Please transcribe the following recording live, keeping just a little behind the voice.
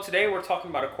Today we're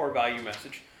talking about a core value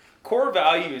message. Core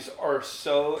values are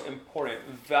so important.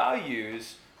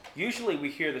 Values, usually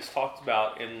we hear this talked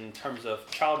about in terms of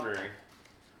child rearing,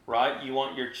 right? You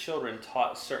want your children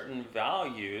taught certain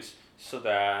values so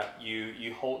that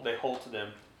they hold to them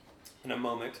in a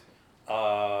moment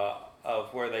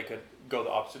of where they could go the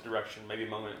opposite direction, maybe a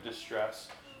moment of distress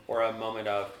or a moment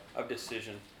of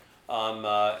decision.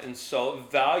 And so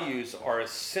values are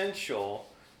essential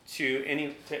to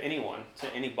anyone,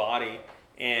 to anybody.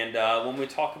 And when we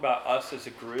talk about us as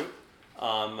a group,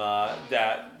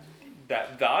 that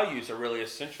values are really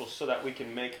essential so that we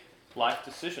can make life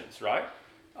decisions, right?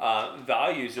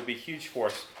 Values will be huge for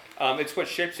us. It's what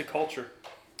shapes a culture,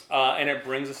 and it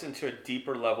brings us into a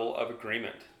deeper level of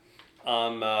agreement.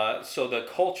 So the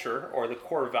culture or the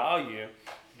core value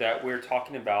that we're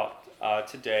talking about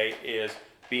today is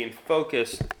being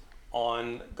focused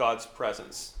on God's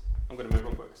presence. I'm going to move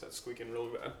real quick because that's squeaking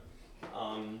really bad.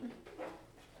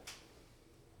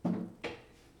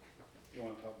 You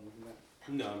want to help moving that?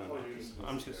 No.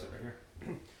 I'm just going to sit right here.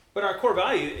 But our core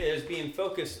value is being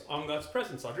focused on God's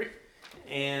presence, Audrey.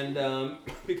 And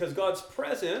because God's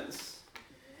presence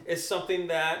is something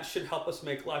that should help us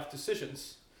make life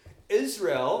decisions.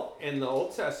 Israel in the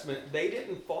Old Testament, they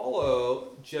didn't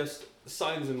follow just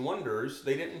signs and wonders.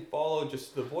 They didn't follow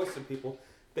just the voice of people.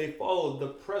 They followed the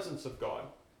presence of God.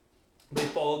 They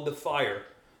followed the fire.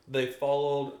 They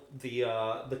followed the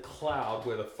cloud.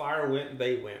 Where the fire went,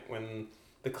 they went. When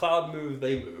the cloud moved,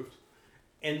 they moved.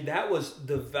 And that was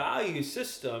the value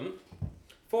system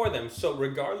for them. So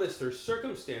regardless of their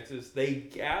circumstances, they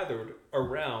gathered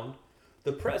around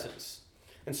the presence.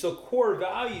 And so core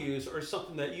values are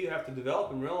something that you have to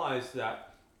develop and realize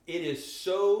that it is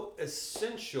so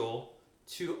essential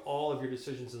to all of your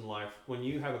decisions in life. When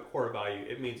you have a core value,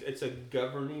 it means it's a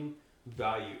governing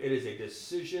value. It is a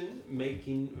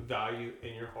decision-making value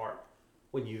in your heart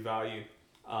when you value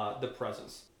the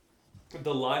presence.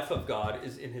 The life of God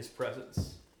is in His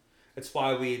presence. It's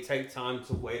why we take time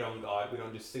to wait on God. We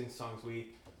don't just sing songs.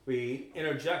 We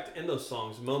interject in those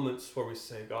songs moments where we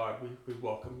say, God, we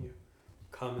welcome you.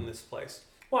 Come in this place.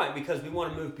 Why? Because we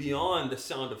want to move beyond the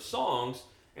sound of songs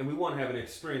and we want to have an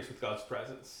experience with God's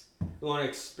presence. We want to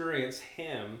experience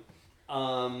Him.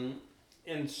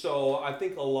 And so I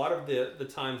think a lot of the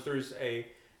times there's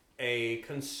a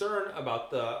concern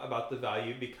about the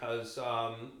value because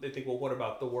they think, well, what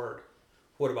about the Word?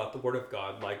 What about the Word of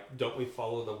God? Like, don't we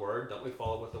follow the Word? Don't we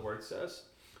follow what the Word says?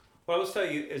 What I will tell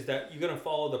you is that you're going to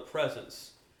follow the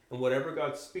presence. And whatever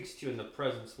God speaks to you in the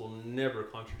presence will never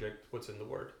contradict what's in the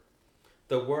Word.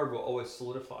 The Word will always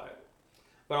solidify it.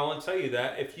 But I want to tell you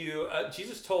that if you,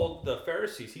 Jesus told the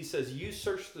Pharisees, He says, you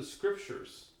search the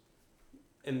Scriptures.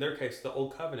 In their case, the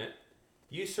Old Covenant.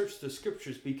 You search the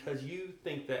Scriptures because you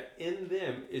think that in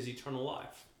them is eternal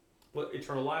life. Well,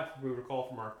 eternal life, we recall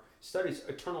from our studies,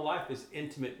 eternal life is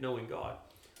intimate knowing God.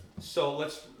 So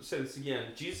let's say this again.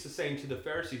 Jesus is saying to the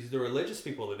Pharisees, the religious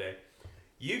people today,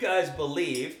 you guys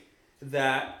believe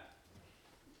that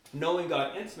knowing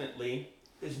God intimately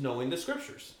is knowing the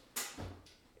Scriptures.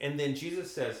 And then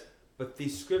Jesus says, but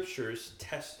these Scriptures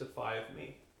testify of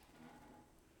me.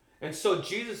 And so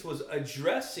Jesus was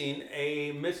addressing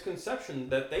a misconception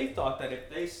that they thought that if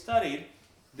they studied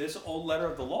this old letter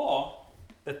of the law,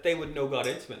 that they would know God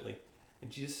intimately.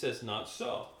 And Jesus says, not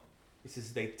so. He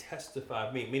says, they testify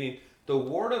of me. Meaning, the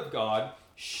Word of God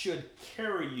should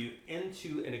carry you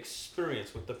into an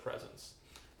experience with the presence.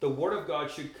 The Word of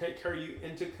God should carry you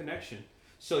into connection.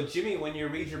 So, Jimmy, when you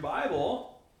read your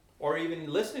Bible, or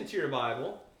even listening to your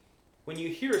Bible, when you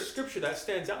hear a scripture that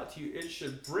stands out to you, it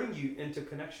should bring you into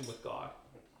connection with God.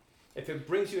 If it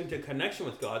brings you into connection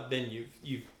with God, then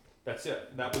you've that's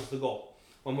it. That was the goal.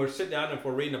 When we're sitting down, if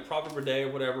we're reading a proverb a day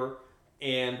or whatever,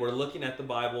 and we're looking at the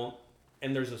Bible,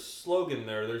 and there's a slogan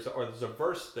there, there's a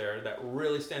verse there that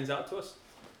really stands out to us,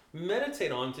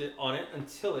 meditate on it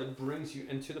until it brings you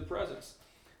into the presence.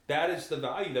 That is the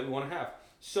value that we want to have.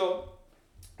 So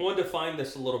I want to define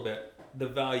this a little bit, the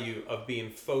value of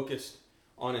being focused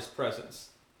on His presence.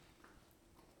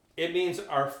 It means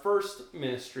our first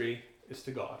ministry is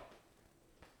to God.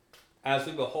 As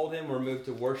we behold Him, we're moved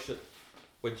to worship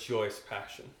with joyous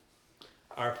passion.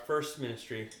 Our first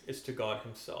ministry is to God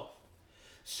Himself.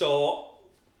 So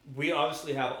we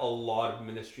obviously have a lot of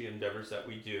ministry endeavors that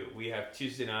we do. We have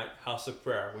Tuesday night House of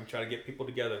Prayer. We try to get people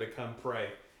together to come pray.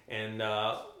 And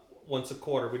once a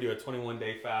quarter, we do a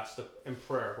 21-day fast and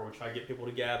prayer where we try to get people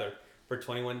to gather for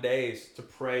 21 days to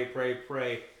pray,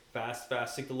 fast,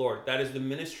 seek the Lord. That is the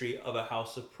ministry of a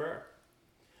house of prayer.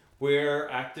 We're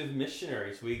active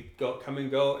missionaries. We come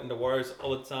and go into wars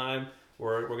all the time.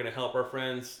 We're going to help our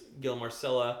friends, Gil and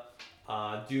Marcella,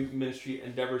 do ministry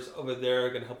endeavors over there.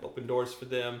 Going to help open doors for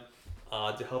them,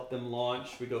 to help them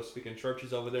launch. We go speak in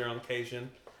churches over there on occasion.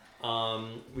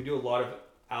 We do a lot of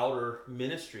outer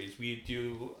ministries. We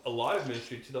do a lot of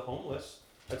ministry to the homeless.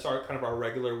 That's our kind of our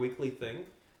regular weekly thing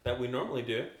that we normally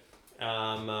do.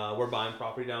 We're buying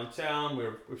property downtown.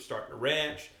 We're starting a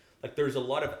ranch. Like, there's a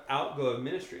lot of outgoing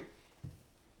ministry.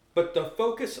 But the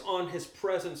focus on his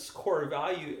presence core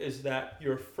value is that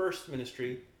your first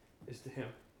ministry is to him.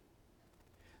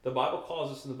 The Bible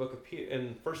calls us in the book of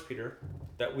in 1 Peter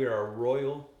that we are a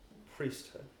royal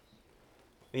priesthood.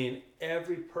 Meaning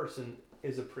every person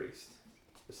is a priest.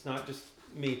 It's not just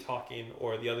me talking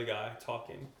or the other guy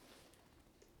talking.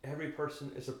 Every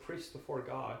person is a priest before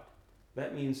God.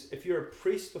 That means if you're a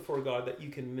priest before God, that you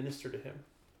can minister to him.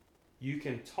 You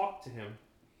can talk to him.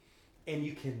 And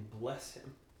you can bless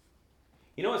him.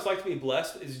 You know what it's like to be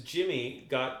blessed is Jimmy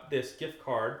got this gift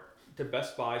card to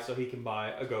Best Buy so he can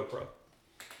buy a GoPro.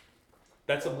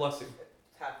 That's a blessing.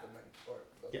 It's half the money for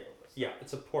both of us. Yeah,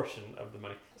 it's a portion of the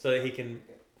money. So that he can...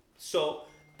 So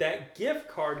that gift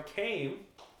card came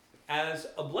as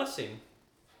a blessing.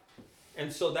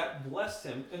 And so that blessed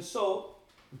him. And so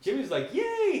Jimmy's like,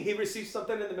 yay! He received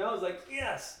something in the mail. He's like,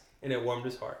 yes! And it warmed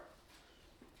his heart.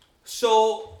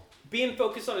 So being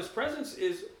focused on his presence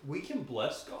is we can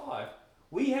bless God.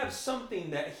 We have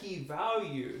something that he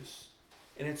values,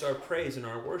 and it's our praise and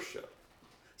our worship.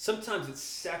 Sometimes it's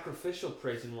sacrificial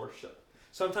praise and worship.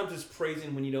 Sometimes it's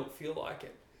praising when you don't feel like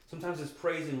it. Sometimes it's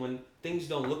praising when things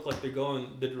don't look like they're going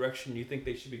the direction you think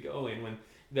they should be going, when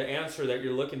the answer that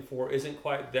you're looking for isn't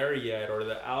quite there yet, or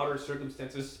the outer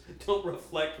circumstances don't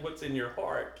reflect what's in your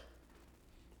heart.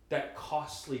 That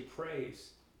costly praise,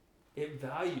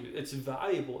 it's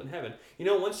valuable in heaven. You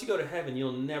know, once you go to heaven,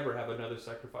 you'll never have another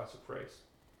sacrifice of praise.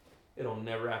 It'll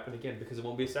never happen again because it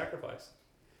won't be a sacrifice.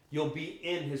 You'll be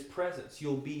in his presence.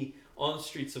 You'll be on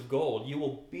streets of gold. You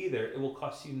will be there. It will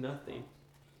cost you nothing.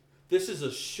 This is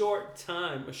a short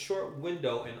time, a short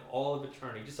window in all of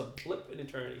eternity, just a blip in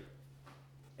eternity,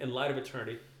 in light of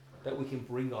eternity, that we can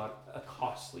bring God a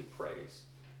costly praise,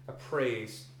 a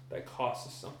praise that costs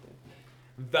us something.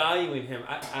 Valuing him,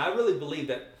 I really believe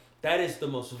that is the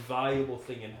most valuable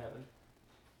thing in heaven.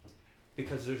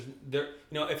 Because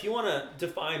if you want to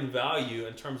define value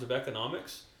in terms of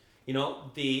economics,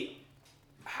 the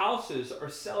houses are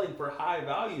selling for high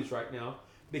values right now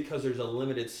because there's a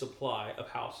limited supply of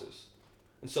houses.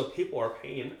 And so people are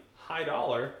paying high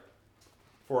dollar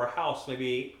for a house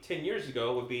maybe 10 years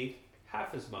ago would be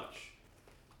half as much.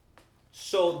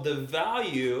 So the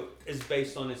value is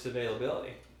based on its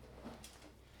availability.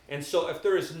 And so if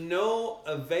there is no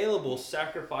available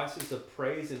sacrifices of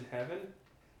praise in heaven,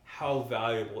 how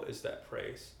valuable is that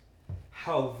praise?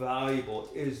 How valuable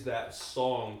is that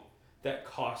song that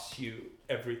costs you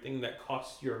everything, that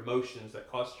costs your emotions,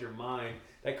 that costs your mind,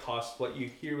 that costs what you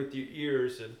hear with your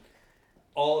ears and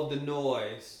all of the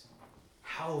noise?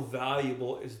 How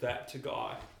valuable is that to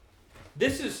God?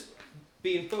 This is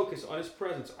being focused on his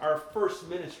presence. Our first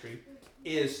ministry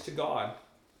is to God.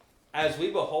 As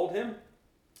we behold him,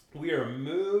 we are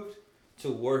moved to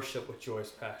worship with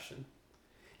joyous passion.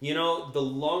 The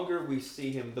longer we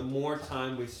see him, the more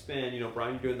time we spend.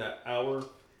 Brian, you're doing that hour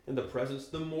in the presence.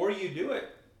 The more you do it,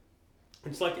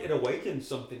 it's like it awakens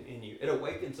something in you. It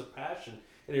awakens a passion.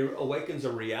 It awakens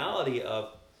a reality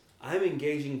of, I'm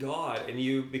engaging God, and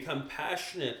you become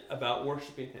passionate about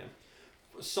worshiping him.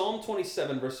 Psalm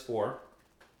 27, verse 4.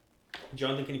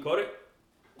 Jonathan, can you quote it?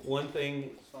 One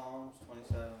thing. Psalms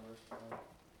 27, verse 4.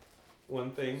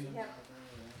 One thing. Yeah.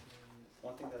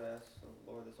 One thing that I ask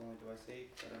the Lord, this only do I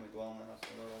seek, that I may dwell in the house of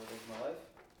the Lord all the days of my life.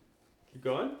 Keep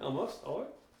going. Almost. All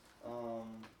right. All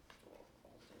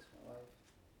the days of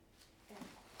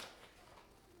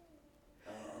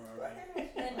my life.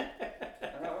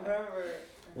 I don't remember.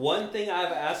 One thing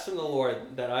I've asked from the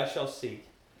Lord that I shall seek,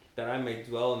 that I may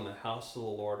dwell in the house of the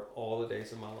Lord all the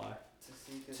days of my life,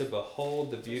 to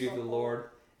behold the beauty of the Lord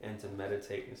and to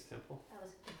meditate in his temple. That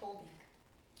was beholding.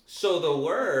 So the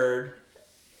word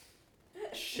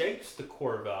shapes the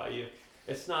core value.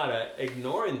 It's not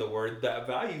ignoring the word. That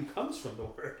value comes from the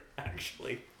word,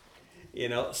 actually.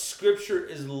 Scripture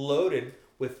is loaded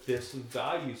with this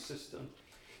value system.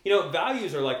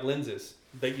 Values are like lenses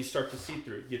that you start to see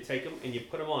through. You take them and you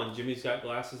put them on. Jimmy's got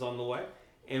glasses on the way.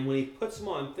 And when he puts them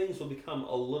on, things will become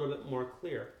a little bit more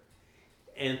clear.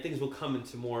 And things will come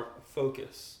into more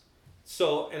focus.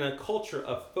 So in a culture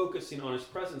of focusing on his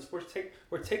presence,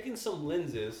 we're taking some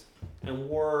lenses and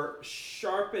we're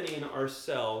sharpening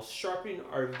ourselves, sharpening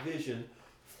our vision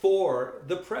for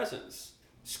the presence.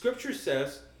 Scripture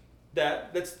says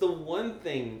that that's the one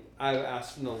thing I've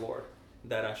asked from the Lord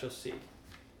that I shall seek.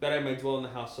 that I may dwell in the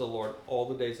house of the Lord all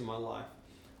the days of my life.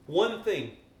 One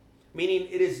thing, meaning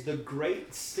it is the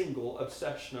great single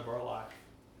obsession of our life,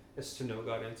 is to know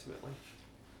God intimately.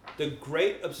 The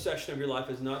great obsession of your life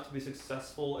is not to be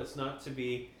successful. It's not to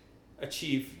be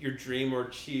achieve your dream or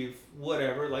achieve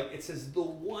whatever. Like it says, the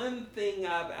one thing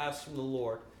I've asked from the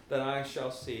Lord that I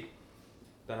shall seek,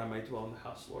 that I may dwell in the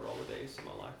house of the Lord all the days of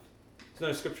my life. There's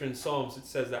another scripture in Psalms that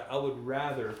says that I would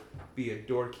rather be a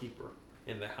doorkeeper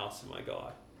in the house of my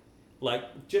God. Like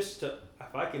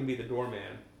if I can be the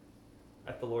doorman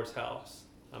at the Lord's house,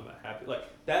 I'm happy. Like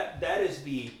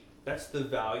that's the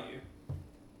value.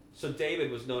 So David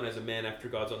was known as a man after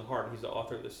God's own heart. He's the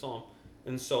author of this psalm.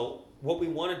 And so what we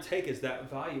want to take is that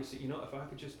value. So, if I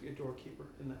could just be a doorkeeper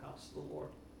in the house of the Lord.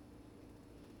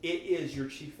 It is your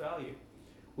chief value.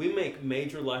 We make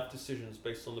major life decisions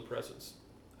based on the presence.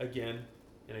 Again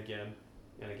and again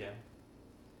and again.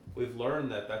 We've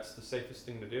learned that that's the safest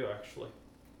thing to do, actually.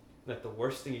 That the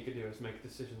worst thing you could do is make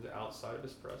decisions outside of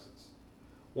his presence.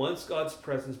 Once God's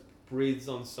presence breathes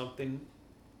on something,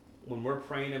 when we're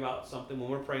praying about something, when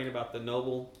we're praying about the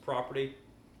Noble property,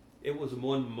 it was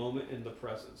one moment in the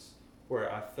presence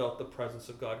where I felt the presence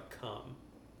of God come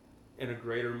in a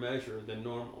greater measure than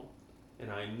normal.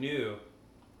 And I knew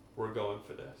we're going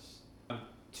for this. I'm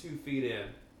 2 feet in,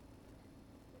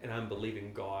 and I'm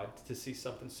believing God to see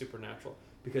something supernatural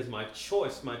because my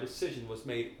choice, my decision was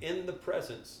made in the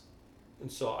presence.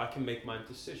 And so I can make my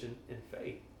decision in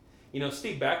faith.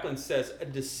 Steve Backlund says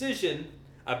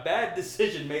a bad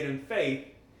decision made in faith,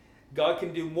 God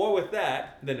can do more with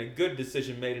that than a good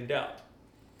decision made in doubt.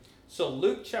 So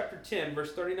Luke chapter 10,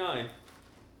 verse 39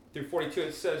 through 42,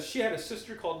 it says, she had a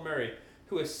sister called Mary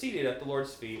who was seated at the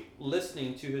Lord's feet,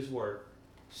 listening to his word.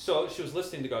 So she was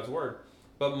listening to God's word.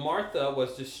 But Martha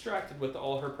was distracted with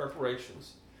all her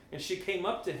preparations. And she came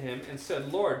up to him and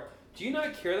said, Lord, do you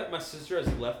not care that my sister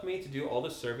has left me to do all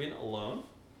the serving alone?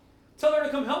 Tell her to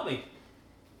come help me.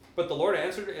 But the Lord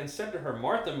answered and said to her,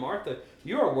 Martha, Martha,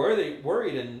 you are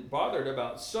worried and bothered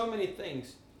about so many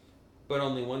things, but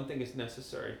only one thing is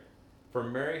necessary. For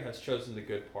Mary has chosen the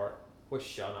good part, which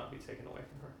shall not be taken away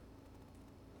from her.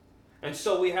 And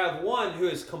so we have one who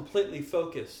is completely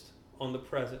focused on the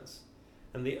presence,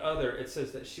 and the other, it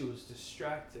says that she was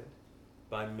distracted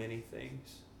by many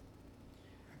things.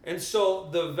 And so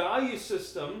the value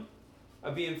system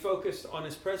of being focused on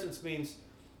his presence means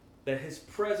that his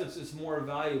presence is more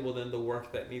valuable than the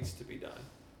work that needs to be done.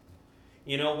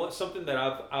 Something that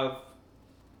I've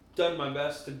done my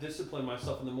best to discipline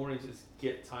myself in the mornings is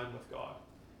get time with God.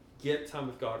 Get time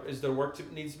with God. Is there work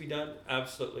that needs to be done?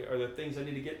 Absolutely. Are there things I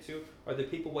need to get to? Are there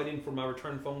people waiting for my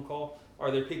return phone call?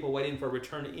 Are there people waiting for a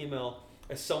return email?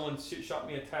 As someone shot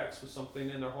me a text with something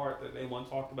in their heart that they want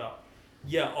to talk about.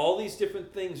 Yeah, all these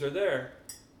different things are there.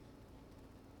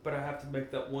 But I have to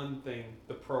make that one thing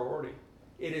the priority.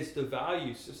 It is the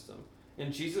value system.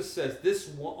 And Jesus says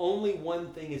only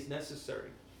one thing is necessary.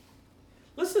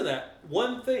 Listen to that.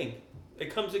 One thing.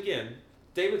 It comes again.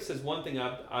 David says one thing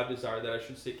I desire that I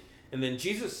should seek. And then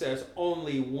Jesus says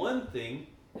only one thing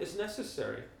is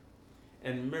necessary.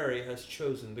 And Mary has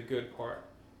chosen the good part.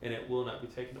 And it will not be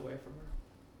taken away from her.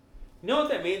 You know what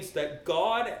that means? That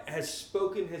God has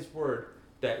spoken his word.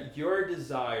 That your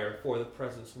desire for the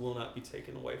presence will not be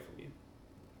taken away from you.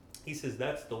 He says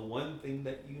that's the one thing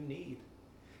that you need.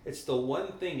 It's the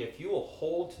one thing, if you will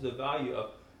hold to the value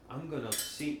of, I'm going to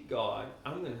seek God.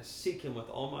 I'm going to seek him with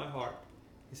all my heart.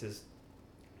 He says,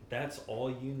 that's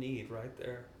all you need right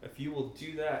there. If you will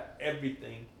do that,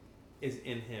 everything is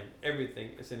in him. Everything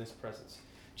is in his presence.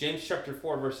 James chapter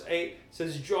 4, verse 8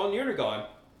 says, draw near to God,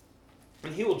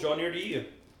 and he will draw near to you.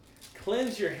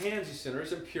 Cleanse your hands, you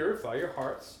sinners, and purify your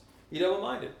hearts, you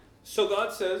double-minded. So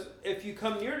God says, if you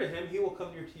come near to him, he will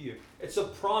come near to you. It's a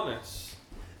promise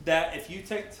that if you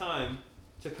take time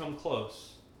to come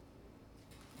close,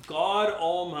 God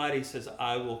Almighty says,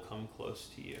 I will come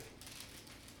close to you.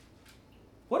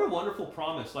 What a wonderful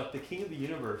promise. Like the King of the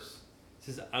universe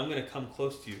says, I'm going to come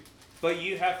close to you. But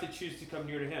you have to choose to come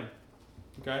near to him.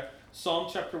 Okay? Psalm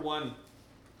chapter 1,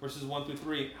 verses 1 through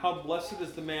 3. How blessed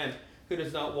is the man who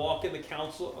does not walk in the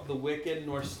counsel of the wicked,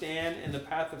 nor stand in the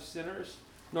path of sinners,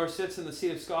 nor sits in the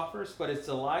seat of scoffers, but his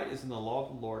delight is in the law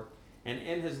of the Lord, and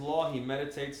in his law he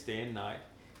meditates day and night.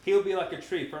 He will be like a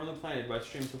tree firmly planted by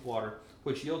streams of water,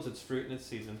 which yields its fruit in its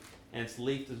season, and its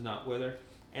leaf does not wither,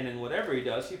 and in whatever he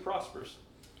does, he prospers.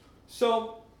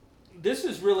 So, this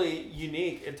is really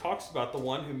unique. It talks about the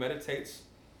one who meditates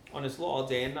on his law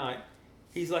day and night.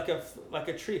 He's like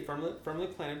a tree firmly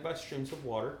planted by streams of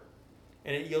water,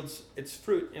 and it yields its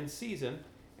fruit in season,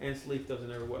 and its leaf doesn't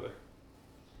ever wither.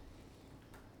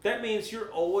 That means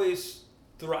you're always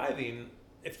thriving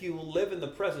if you live in the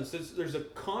presence, there's a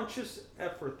conscious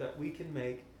effort that we can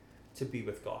make to be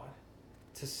with God,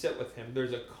 to sit with Him.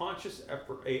 There's a conscious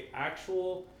effort, a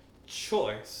actual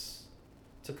choice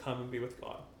to come and be with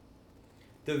God.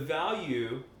 The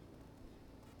value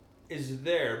is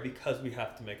there because we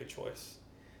have to make a choice.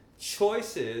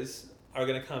 Choices are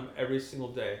going to come every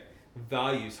single day.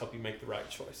 Values help you make the right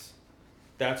choice.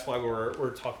 That's why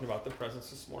we're talking about the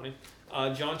presence this morning.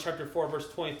 John chapter 4 verse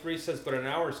 23 says, "But an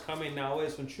hour is coming, now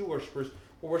is, when true worshipers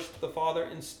will worship the Father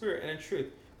in spirit and in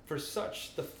truth. For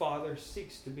such the Father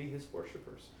seeks to be His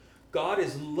worshipers." God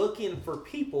is looking for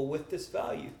people with this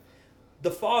value.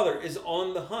 The Father is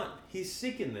on the hunt. He's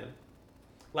seeking them.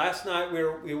 Last night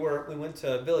we went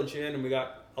to Village Inn and we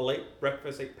got a late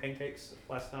breakfast, ate pancakes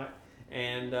last night,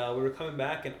 and we were coming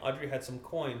back and Audrey had some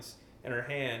coins in her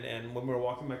hand, and when we were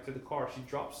walking back to the car, she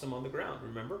dropped some on the ground.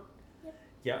 Remember? Yep.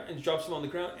 Yeah, and she dropped some on the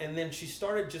ground, and then she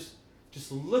started just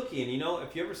looking. You know,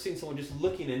 if you ever seen someone just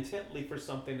looking intently for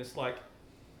something, it's like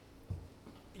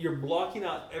you're blocking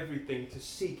out everything to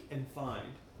seek and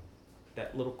find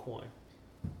that little coin.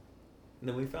 And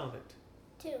then we found it.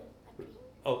 2, I think.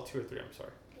 Oh, 2 or 3, I'm sorry.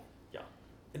 Yeah. Yeah.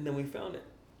 And then we found it.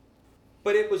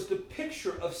 But it was the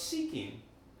picture of seeking.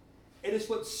 It is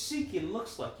what seeking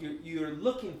looks like. You're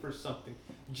looking for something.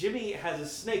 Jimmy has a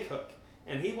snake hook,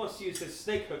 and he wants to use his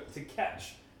snake hook to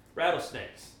catch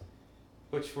rattlesnakes,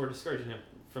 which we're discouraging him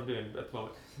from doing at the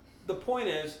moment. The point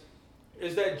is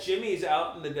that Jimmy's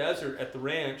out in the desert at the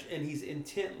ranch, and he's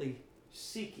intently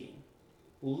seeking,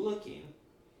 looking.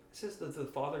 It says that the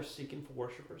Father's seeking for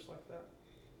worshipers like that.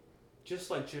 Just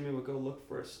like Jimmy would go look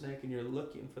for a snake, and you're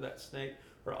looking for that snake,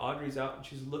 or Audrey's out and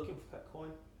she's looking for that coin.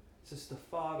 It says the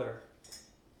Father,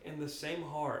 in the same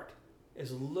heart,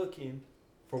 is looking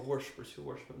for worshipers who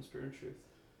worship in spirit and truth.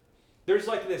 There's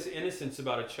like this innocence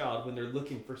about a child when they're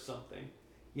looking for something.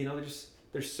 You know,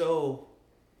 they're so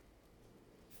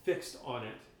fixed on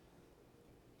it.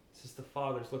 It says the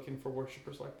Father's looking for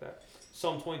worshipers like that.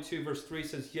 Psalm 22 verse 3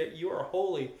 says, "Yet you are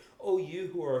holy, O you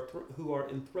who are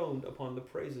enthroned upon the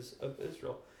praises of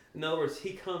Israel." In other words,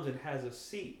 He comes and has a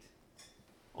seat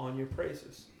on your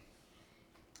praises.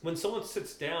 When someone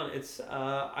sits down, it's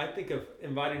I think of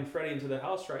inviting Freddie into the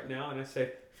house right now, and I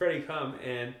say, "Freddie, come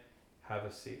and have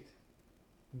a seat.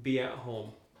 Be at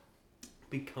home.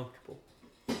 Be comfortable.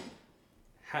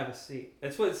 Have a seat."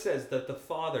 That's what it says, that the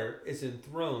Father is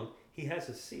enthroned. He has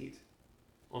a seat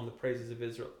on the praises of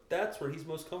Israel. That's where He's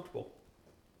most comfortable.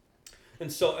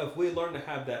 And so if we learn to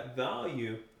have that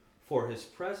value for His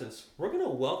presence, we're going to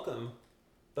welcome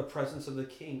the presence of the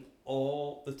King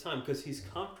all the time because He's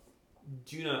comfortable.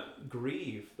 Do not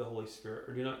grieve the Holy Spirit,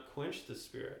 or do not quench the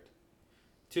Spirit.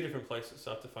 2 different places.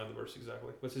 I have to find the verse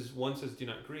exactly. One says do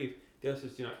not grieve, the other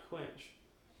says do not quench.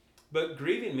 But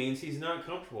grieving means He's not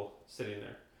comfortable sitting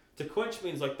there. To quench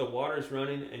means like the water's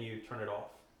running and you turn it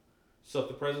off. So if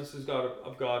the presence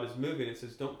of God is moving, it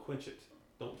says don't quench it,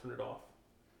 don't turn it off.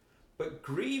 But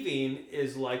grieving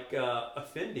is like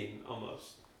offending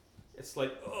almost. It's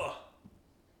like, ugh,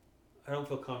 I don't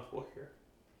feel comfortable here.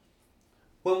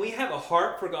 When we have a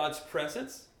heart for God's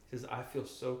presence, He says, I feel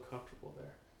so comfortable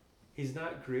there. He's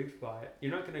not grieved by it.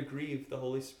 You're not going to grieve the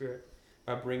Holy Spirit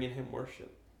by bringing Him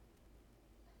worship.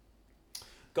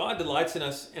 God delights in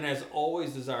us and has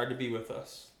always desired to be with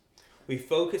us. We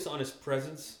focus on His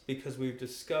presence because we've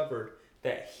discovered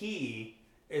that He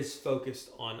is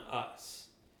focused on us.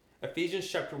 Ephesians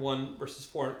chapter 1, verses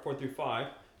 4 through 5,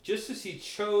 just as He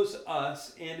chose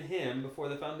us in Him before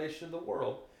the foundation of the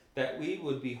world, that we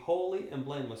would be holy and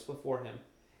blameless before Him.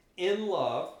 In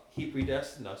love, He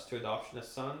predestined us to adoption as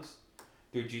sons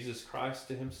through Jesus Christ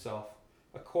to Himself,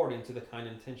 according to the kind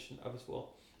intention of His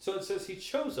will. So it says He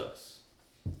chose us.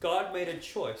 God made a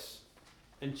choice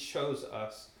and chose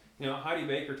us. You know, Heidi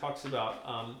Baker talks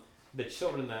about the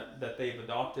children that they've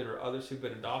adopted or others who've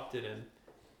been adopted, and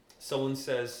someone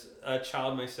says, a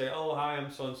child may say, "Oh, hi,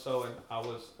 I'm so-and-so, and I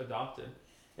was adopted."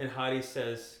 And Heidi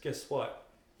says, guess what?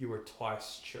 You were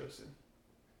twice chosen.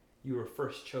 You were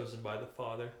first chosen by the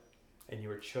Father, and you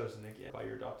were chosen again by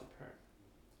your adopted parent.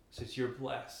 He says, you're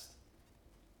blessed.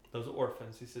 Those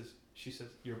orphans, she says,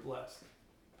 you're blessed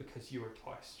because you were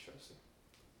twice chosen.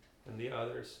 And the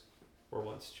others were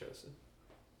once chosen.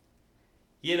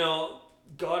 You know,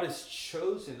 God has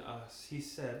chosen us. He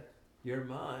said, you're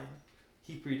mine.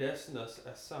 He predestined us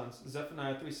as sons.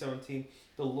 Zephaniah 3:17,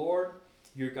 the Lord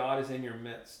your God is in your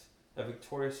midst, a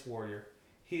victorious warrior.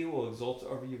 He will exult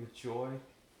over you with joy.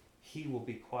 He will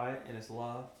be quiet in His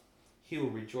love. He will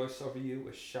rejoice over you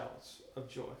with shouts of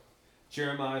joy.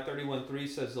 Jeremiah 31:3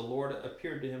 says, the Lord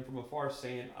appeared to him from afar,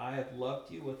 saying, I have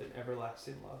loved you with an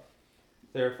everlasting love.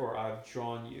 Therefore I have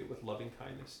drawn you with loving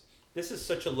kindness. This is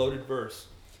such a loaded verse.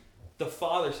 The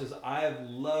Father says, I have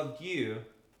loved you,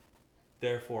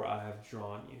 therefore I have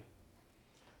drawn you.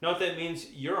 Now what that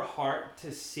means, your heart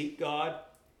to seek God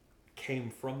came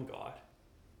from God.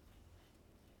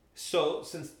 So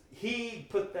since he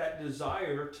put that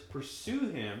desire to pursue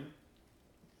him,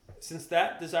 since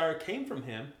that desire came from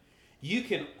him, you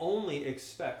can only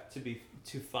expect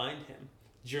to find him.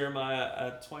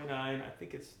 Jeremiah 29, I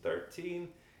think it's 13,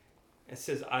 it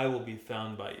says, I will be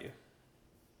found by you.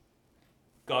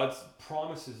 God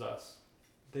promises us,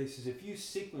 he says, if you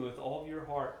seek me with all of your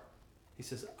heart, he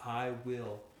says, I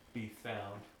will be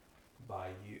found by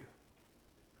you.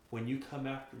 When you come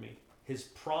after me, his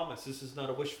promise, this is not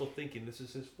a wishful thinking, this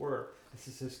is his word, this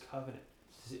is his covenant.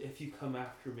 He says, if you come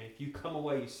after me, if you come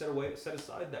away, you set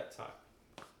aside that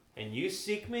time, and you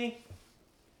seek me,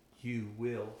 you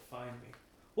will find me.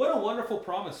 What a wonderful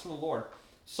promise from the Lord.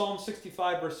 Psalm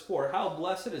 65 verse 4, how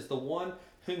blessed is the one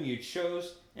whom you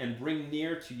chose and bring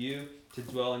near to you to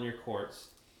dwell in your courts.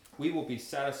 We will be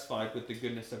satisfied with the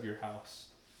goodness of your house,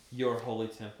 your holy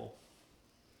temple.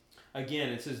 Again,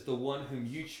 it says the one whom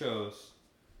you chose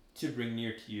to bring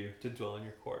near to you to dwell in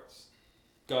your courts.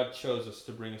 God chose us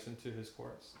to bring us into his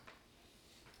courts.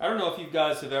 I don't know if you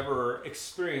guys have ever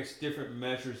experienced different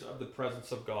measures of the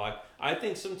presence of God. I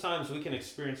think sometimes we can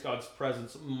experience God's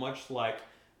presence much like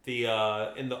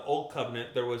in the Old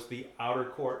Covenant, there was the outer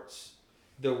courts,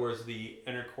 there was the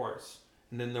inner courts,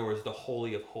 and then there was the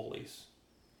Holy of Holies.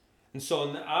 And so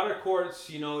in the outer courts,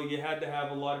 you had to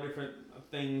have a lot of different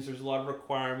things. There's a lot of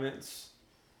requirements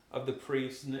of the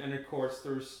priests. In the inner courts,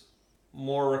 there's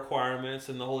more requirements.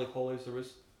 In the Holy of Holies, there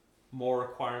was more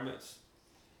requirements.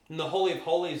 In the Holy of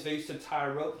Holies, they used to tie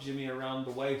a rope, Jimmy, around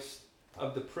the waist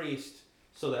of the priest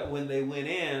so that when they went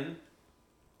in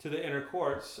to the inner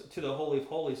courts, to the Holy of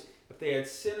Holies, if they had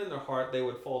sin in their heart, they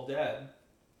would fall dead.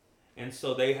 And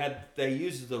so they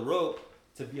used the rope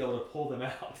to be able to pull them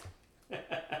out.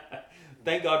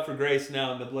 Thank God for grace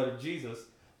now in the blood of Jesus.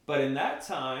 But in that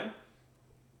time,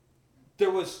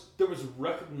 there was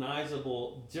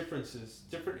recognizable differences,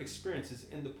 different experiences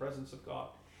in the presence of God.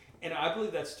 And I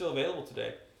believe that's still available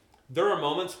today. There are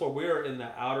moments where we're in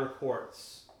the outer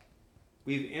courts.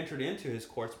 We've entered into his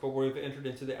courts, but we've entered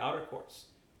into the outer courts.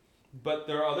 But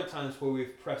there are other times where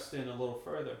we've pressed in a little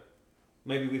further.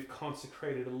 Maybe we've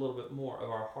consecrated a little bit more of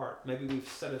our heart. Maybe we've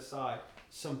set aside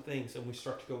some things and we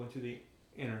start to go into the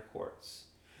inner courts.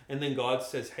 And then God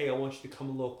says, hey, I want you to come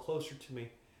a little closer to me.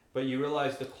 But you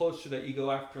realize the closer that you go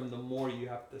after him, the more you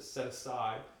have to set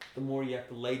aside, the more you have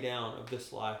to lay down of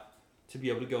this life to be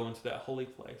able to go into that holy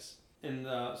place. In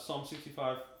Psalm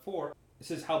 65:4, it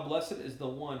says, how blessed is the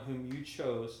one whom you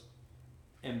chose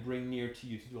and bring near to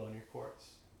you to dwell in your courts.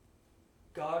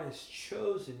 God has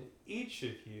chosen each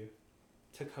of you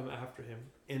to come after him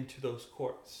into those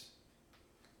courts.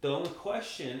 The only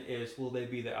question is, will they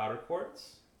be the outer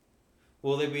courts?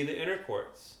 Will they be the inner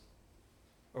courts?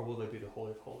 Or will they be the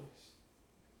Holy of Holies?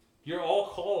 You're all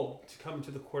called to come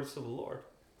into the courts of the Lord.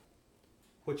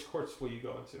 Which courts will you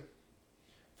go into?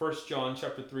 1 John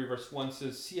chapter 3 verse 1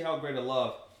 says, see how great a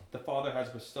love the Father has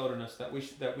bestowed on us that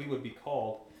we would be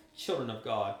called children of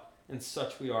God. And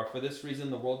such we are. For this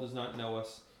reason the world does not know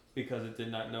us, because it did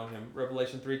not know him.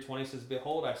 Revelation 3:20 says,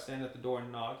 behold, I stand at the door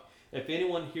and knock. If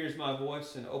anyone hears my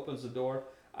voice and opens the door,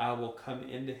 I will come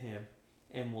into him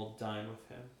and will dine with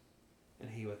him, and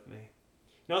he with me.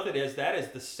 You know what that is? That is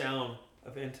the sound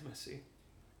of intimacy.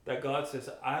 That God says,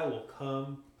 I will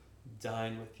come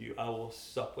dine with you. I will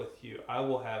sup with you. I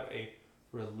will have a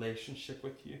relationship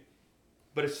with you.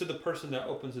 But it's to the person that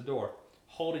opens the door,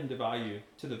 holding the value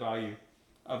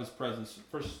of his presence.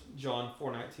 1 John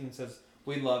 4:19 says,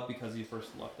 we love because he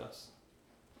first loved us.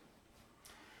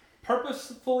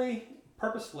 Purposefully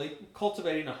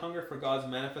cultivating a hunger for God's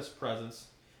manifest presence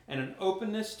and an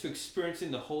openness to experiencing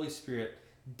the Holy Spirit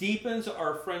deepens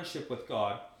our friendship with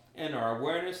God and our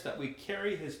awareness that we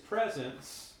carry his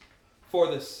presence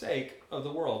for the sake of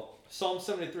the world. Psalm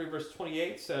 73 verse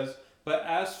 28 says, but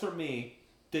as for me,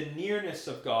 the nearness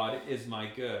of God is my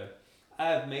good. I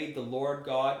have made the Lord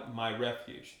God my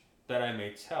refuge, that I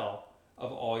may tell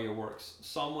of all your works.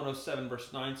 Psalm 107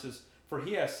 verse 9 says, for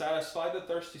he has satisfied the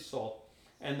thirsty soul,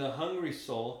 and the hungry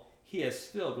soul he has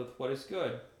filled with what is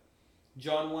good.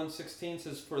 John 1:16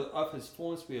 says, for of his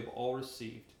fullness we have all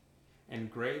received,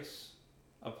 and grace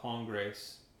upon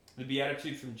grace. The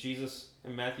Beatitude from Jesus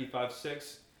in Matthew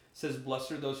 5:6 says,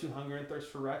 blessed are those who hunger and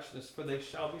thirst for righteousness, for they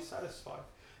shall be satisfied.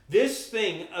 This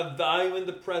thing of valuing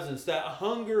the presence, that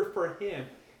hunger for him,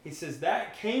 he says,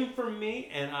 that came from me,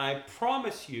 and I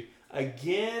promise you,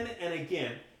 again and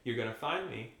again, you're going to find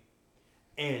me,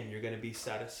 and you're going to be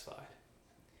satisfied.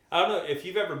 I don't know if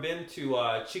you've ever been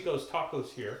to Chico's Tacos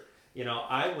here. You know,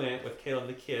 I went with Kayla and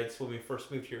the kids when we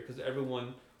first moved here because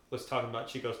everyone was talking about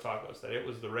Chico's Tacos, that it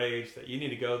was the rage, that you need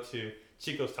to go to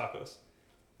Chico's Tacos.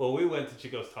 Well, we went to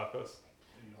Chico's Tacos.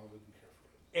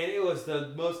 And it was the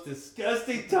most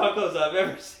disgusting tacos I've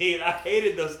ever seen. I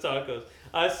hated those tacos.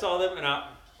 I saw them and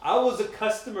I was a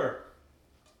customer,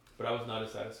 but I was not a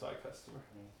satisfied customer.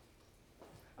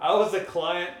 I was a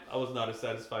client. I was not a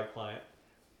satisfied client.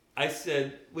 I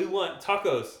said, we want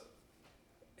tacos.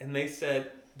 And they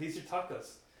said, these are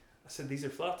tacos. I said, these are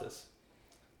flautas.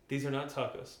 These are not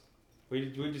tacos.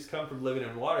 We just come from living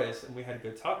in Juarez and we had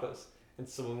good tacos. And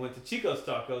so when we went to Chico's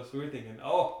Tacos, we were thinking,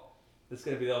 oh, this is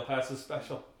going to be the El Paso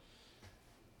special.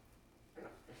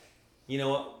 You know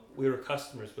what? We were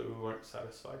customers, but we weren't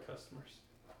satisfied customers.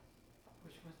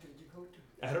 Which one did you go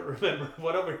to? I don't remember.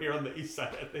 One over here on the east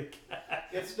side, I think.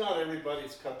 It's not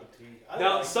everybody's cup of tea.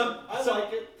 Now, I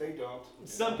like it. They don't.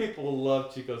 Some people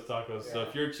love Chico's Tacos, so Yeah.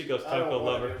 if you're a Chico's I don't Taco like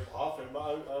lover. it often, but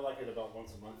I like it about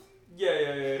once a month.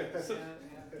 Yeah. So,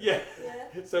 yeah.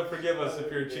 So forgive us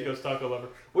if you're a Chico's Taco lover.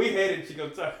 We hated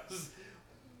Chico's Tacos.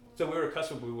 So we were a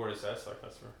customer, but we weren't a satisfied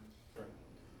customer. Right.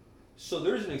 So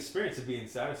there's an experience of being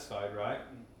satisfied, right?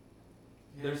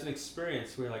 Yeah. There's an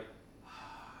experience where you're like,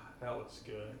 that was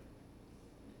good.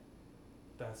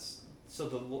 So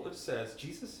the Lord says,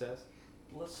 Jesus says,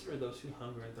 blessed are those who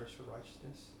hunger and thirst for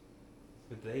righteousness,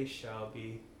 for they shall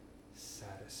be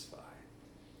satisfied.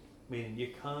 Meaning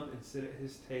you come and sit at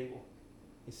his table.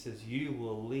 He says, you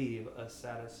will leave a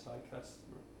satisfied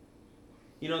customer.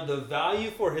 You know, the value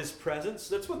for his presence,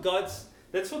 that's what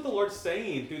the Lord's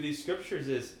saying through these scriptures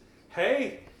is,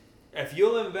 hey, if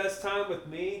you'll invest time with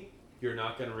me, you're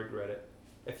not going to regret it.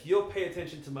 If you'll pay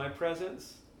attention to my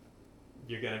presence,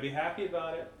 you're going to be happy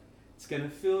about it. It's going to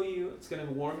fill you. It's going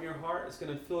to warm your heart. It's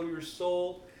going to fill your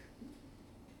soul.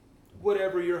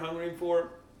 Whatever you're hungering for,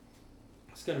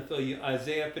 it's going to fill you.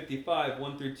 Isaiah 55,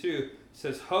 1-2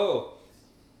 says, ho,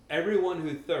 everyone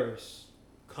who thirsts,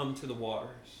 come to the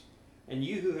waters. And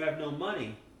you who have no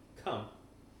money, come,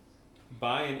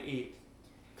 buy and eat.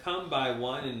 Come buy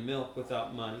wine and milk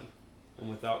without money and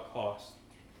without cost.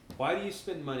 Why do you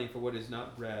spend money for what is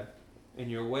not bread,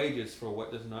 and your wages for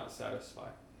what does not satisfy?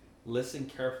 Listen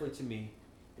carefully to me,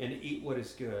 and eat what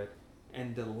is good,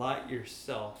 and delight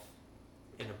yourself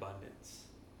in abundance.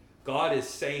 God is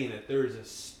saying that there is a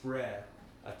spread,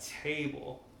 a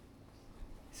table.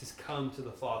 He says, come to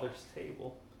the Father's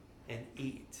table and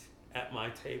eat at my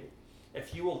table.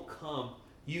 If you will come,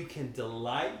 you can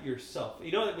delight yourself.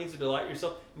 You know what it means to delight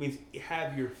yourself? It means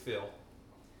have your fill.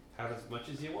 Have as much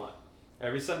as you want.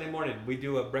 Every Sunday morning, we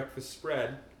do a breakfast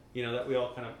spread, you know, that we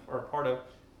all kind of are a part of.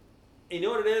 And you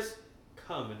know what it is?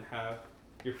 Come and have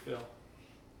your fill.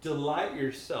 Delight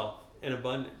yourself in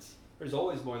abundance. There's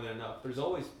always more than enough. There's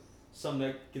always some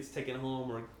that gets taken home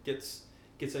or gets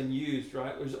unused,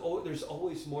 right? There's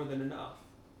always more than enough.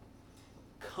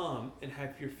 Come and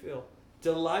have your fill.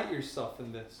 Delight yourself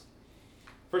in this.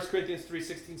 1 Corinthians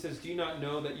 3:16 says, do you not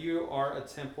know that you are a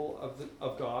temple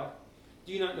of God?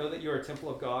 Do you not know that you are a temple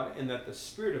of God and that the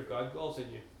Spirit of God dwells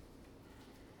in you?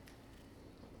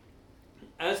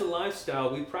 As a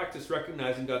lifestyle, we practice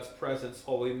recognizing God's presence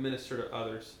while we minister to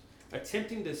others,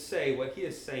 attempting to say what he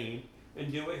is saying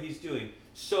and do what he's doing.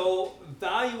 So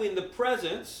valuing the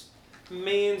presence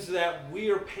means that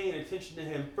we are paying attention to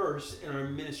him first in our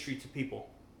ministry to people.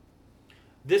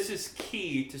 This is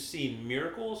key to seeing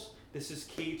miracles. This is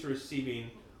key to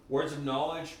receiving words of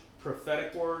knowledge,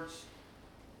 prophetic words,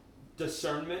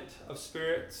 discernment of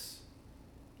spirits.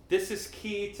 This is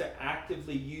key to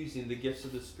actively using the gifts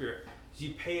of the Spirit. So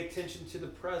you pay attention to the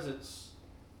presence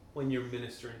when you're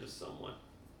ministering to someone.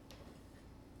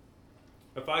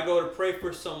 If I go to pray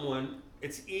for someone,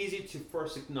 it's easy to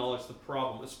first acknowledge the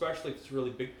problem, especially if it's a really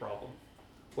big problem.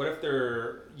 What if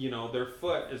their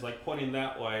foot is like pointing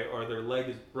that way, or their leg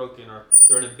is broken, or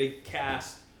they're in a big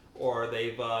cast, or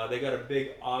they got a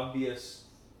big obvious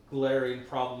glaring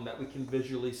problem that we can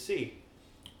visually see.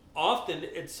 Often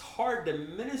it's hard to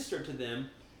minister to them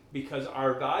because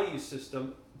our value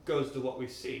system goes to what we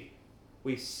see.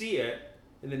 We see it,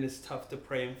 and then it's tough to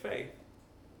pray in faith.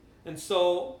 And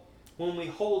so when we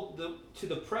hold to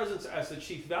the presence as the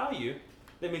chief value,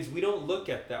 that means we don't look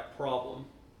at that problem.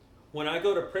 When I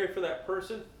go to pray for that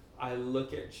person, I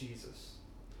look at Jesus.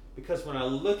 Because when I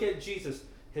look at Jesus,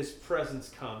 his presence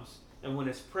comes. And when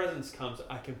his presence comes,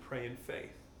 I can pray in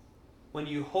faith. When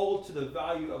you hold to the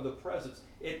value of the presence,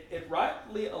 it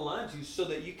rightly aligns you so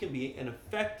that you can be an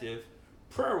effective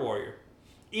prayer warrior.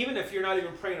 Even if you're not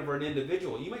even praying over an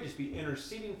individual, you might just be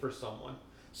interceding for someone.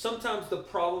 Sometimes the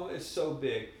problem is so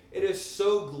big, It is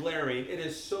so glaring, it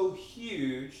is so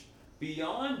huge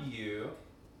beyond you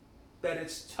that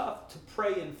it's tough to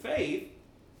pray in faith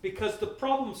because the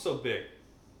problem's so big.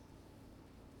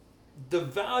 The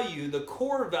value, the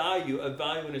core value of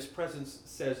valuing his presence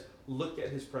says, look at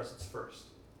his presence first.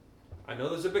 I know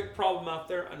there's a big problem out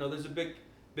there. I know there's a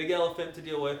big elephant to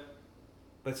deal with.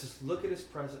 But just look at his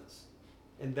presence.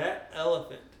 And that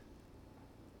elephant,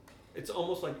 it's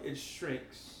almost like it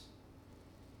shrinks.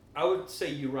 I would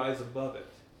say you rise above it.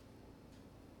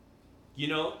 You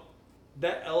know,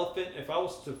 that elephant, if I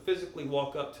was to physically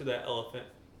walk up to that elephant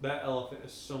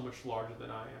is so much larger than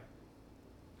I am.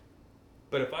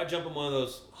 But if I jump in one of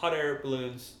those hot air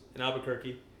balloons in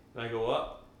Albuquerque and I go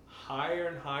up higher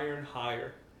and higher and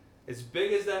higher, as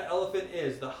big as that elephant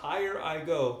is, the higher I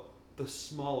go, the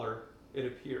smaller it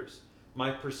appears.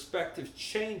 My perspective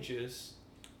changes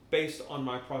based on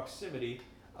my proximity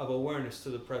of awareness to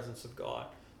the presence of God.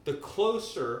 The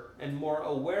closer and more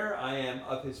aware I am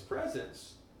of his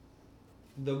presence,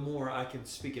 the more I can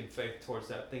speak in faith towards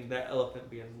that thing. That elephant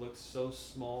looks so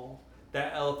small.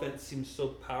 That elephant seems so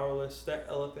powerless. That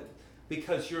elephant,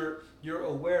 because you're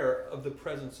aware of the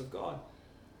presence of God.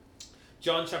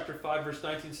 John chapter 5 verse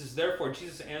 19 says, therefore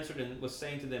Jesus answered and was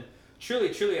saying to them, truly,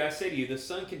 truly, I say to you, the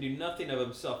Son can do nothing of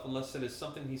himself unless it is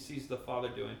something he sees the Father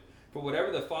doing. For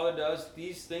whatever the Father does,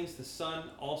 these things the Son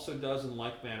also does in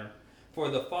like manner. For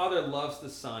the Father loves the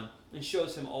Son and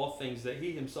shows him all things that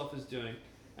he himself is doing,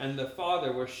 and the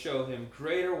Father will show him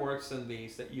greater works than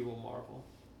these, that you will marvel.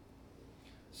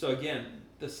 So again,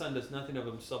 the Son does nothing of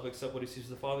himself except what he sees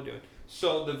the Father doing.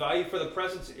 So the value for the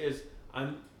presence is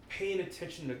I'm paying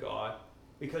attention to God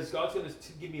because God's going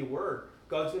to give me a word.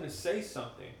 God's going to say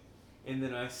something. And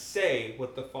then I say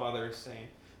what the Father is saying.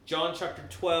 John chapter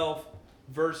 12,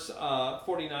 verse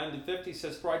 49 to 50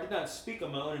 says, for I did not speak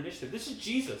on my own initiative. This is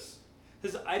Jesus. He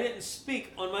says, I didn't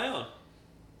speak on my own.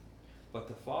 But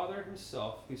the Father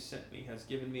himself who sent me has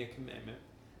given me a commandment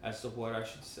as to what I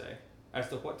should say, as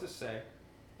to what to say,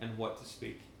 and what to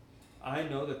speak. I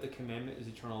know that the commandment is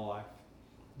eternal life.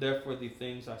 Therefore the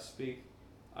things I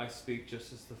speak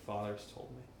just as the Father has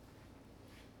told me.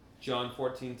 John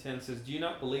 14:10 says, do you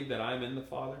not believe that I am in the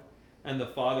Father, and the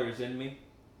Father is in me?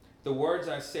 The words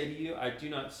I say to you, I do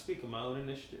not speak of my own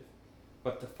initiative,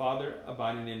 but the Father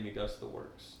abiding in me does the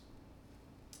works.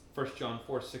 1 John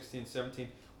 4:16-17.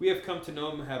 We have come to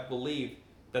know and have believed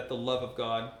that the love of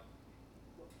God.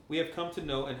 We have come to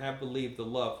know and have believed the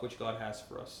love which God has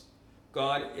for us.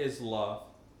 God is love,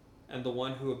 and the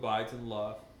one who abides in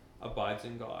love abides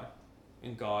in God,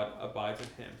 and God abides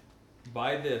in him.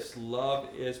 By this, love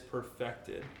is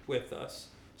perfected with us,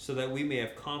 so that we may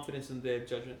have confidence in the day of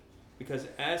judgment, because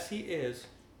as he is,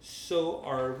 so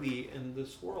are we in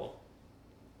this world.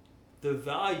 The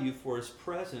value for his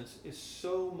presence is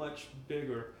so much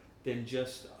bigger than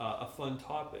just a fun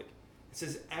topic. It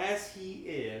says, as he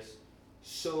is,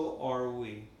 so are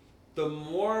we. The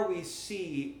more we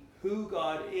see who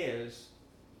God is,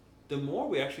 the more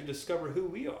we actually discover who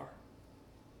we are.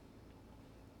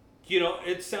 You know,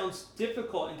 it sounds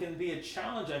difficult and can be a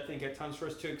challenge, I think, at times for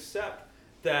us to accept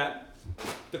that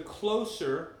the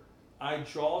closer I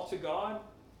draw to God,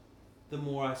 the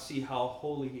more I see how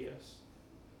holy he is.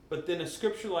 But then a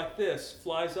scripture like this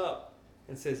flies up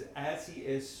and says, as he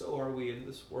is, so are we in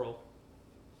this world.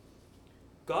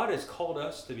 God has called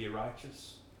us to be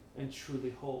righteous and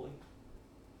truly holy.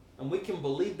 And we can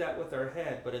believe that with our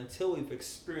head, but until we've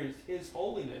experienced his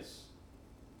holiness,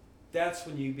 that's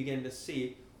when you begin to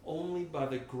see, only by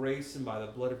the grace and by the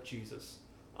blood of Jesus,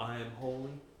 I am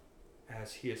holy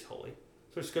as he is holy.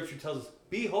 So scripture tells us,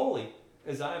 be holy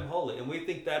as I am holy. And we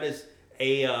think that is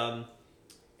a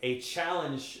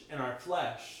challenge in our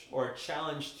flesh, or a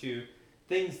challenge to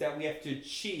things that we have to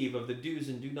achieve of the do's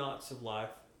and do nots of life.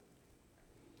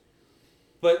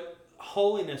 But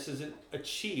holiness isn't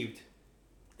achieved,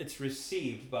 it's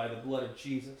received by the blood of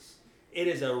Jesus. It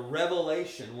is a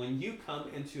revelation when you come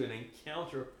into an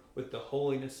encounter with the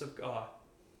holiness of God.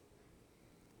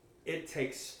 It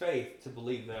takes faith to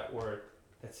believe that word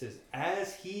that says,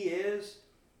 as he is,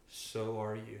 so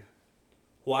are you.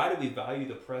 Why do we value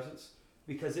the presence?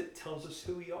 Because it tells us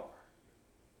who we are.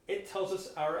 It tells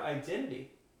us our identity.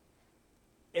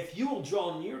 If you will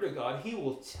draw near to God, he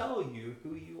will tell you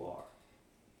who you are.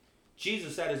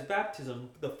 Jesus, at his baptism,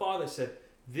 the Father said,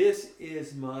 this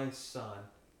is my Son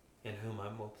in whom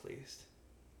I'm well pleased.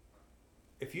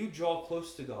 If you draw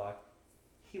close to God,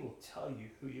 he will tell you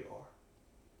who you are.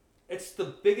 It's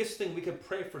the biggest thing we could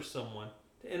pray for someone,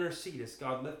 to intercede as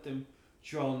God, let them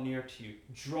draw near to you.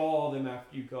 Draw them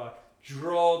after you, God.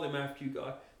 Draw them after you,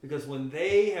 God. Because when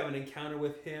they have an encounter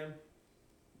with him,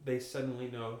 they suddenly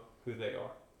know who they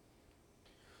are.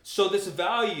 So this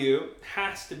value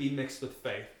has to be mixed with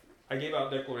faith. I gave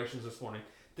out declarations this morning.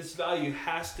 This value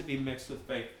has to be mixed with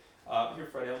faith. Here,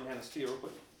 Freddie, let me hand this to you real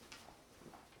quick.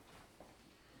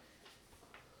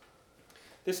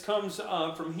 This comes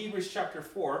from Hebrews chapter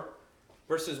 4,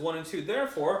 verses 1 and 2.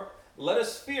 Therefore, let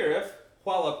us fear if,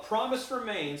 while a promise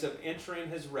remains of entering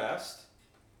his rest,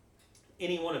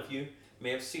 any one of you may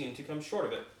have seen to come short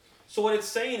of it. So what it's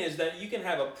saying is that you can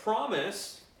have a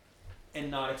promise and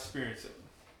not experience it.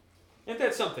 Isn't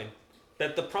that something?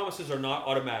 That the promises are not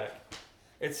automatic.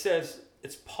 It says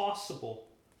it's possible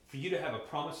for you to have a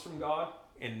promise from God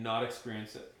and not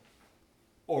experience it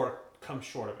or come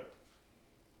short of it.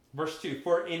 Verse 2,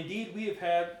 for indeed we have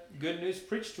had good news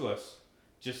preached to us,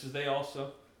 just as they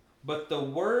also, but the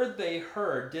word they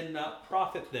heard did not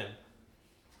profit them.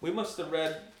 We must have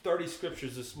read 30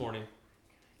 scriptures this morning.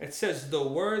 It says the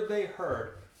word they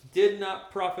heard did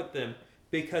not profit them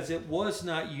because it was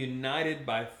not united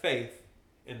by faith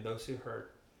in those who heard.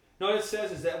 Now what it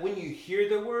says is that when you hear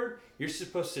the word, you're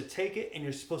supposed to take it and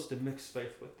you're supposed to mix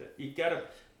faith with it. You got to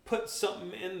put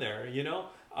something in there, you know.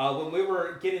 When we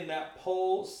were getting that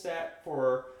pole set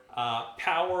for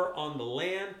power on the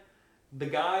land, the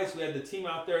guys, we had the team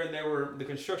out there and the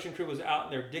construction crew was out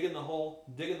and they're digging the hole,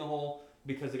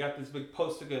 because they got this big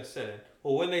post they're going to set in.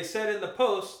 Well, when they set in the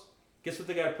post, guess what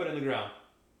they got to put in the ground?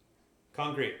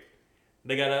 Concrete.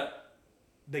 They got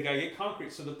to get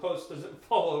concrete so the post doesn't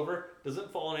fall over,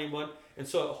 doesn't fall on anyone, and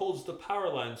so it holds the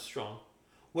power lines strong.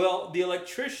 Well, the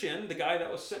electrician, the guy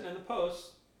that was sitting in the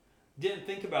post, didn't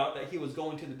think about that he was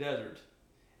going to the desert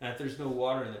and that there's no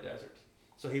water in the desert.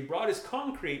 So he brought his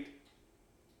concrete,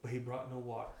 but he brought no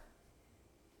water.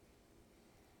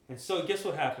 And so guess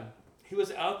what happened? He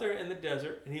was out there in the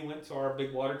desert and he went to our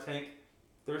big water tank.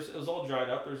 It was all dried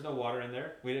up. There's no water in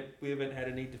there. We haven't had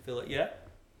a need to fill it yet.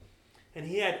 And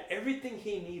he had everything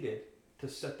he needed to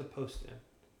set the post in.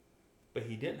 But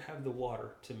he didn't have the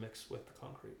water to mix with the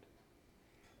concrete.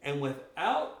 And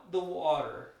without the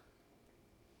water,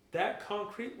 that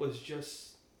concrete was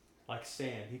just like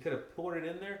sand. He could have poured it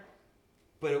in there,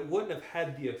 but it wouldn't have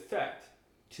had the effect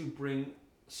to bring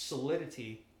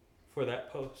solidity for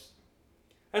that post.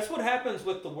 That's what happens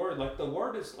with the word. Like the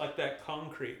word is like that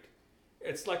concrete.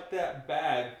 It's like that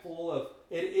bag full of,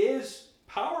 it is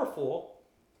powerful,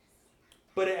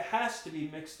 but it has to be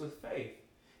mixed with faith.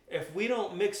 If we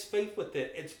don't mix faith with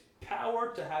it, its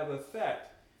power to have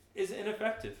effect is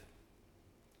ineffective.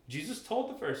 Jesus told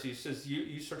the Pharisees, he says,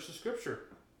 you search the scripture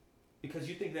because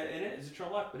you think that in it is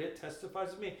eternal life, but it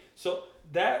testifies of me. So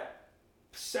that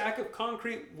sack of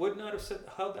concrete would not have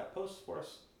held that post for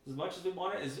us. As much as we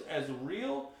want it, as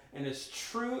real and as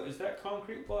true as that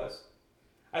concrete was.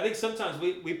 I think sometimes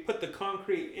we put the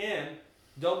concrete in,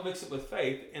 don't mix it with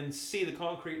faith, and see the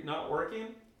concrete not working.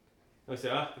 And we say,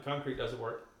 the concrete doesn't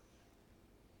work.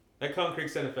 That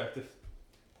concrete's ineffective.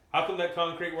 How come that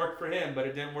concrete worked for him, but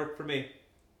it didn't work for me?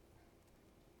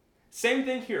 Same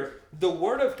thing here. The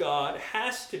Word of God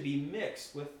has to be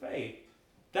mixed with faith.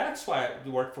 That's why it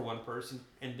worked for one person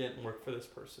and didn't work for this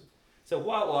person. So,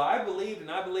 well, I believed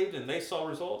and they saw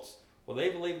results. Well, they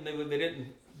believed and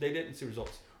they didn't see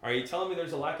results. Are you telling me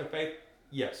there's a lack of faith?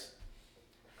 Yes.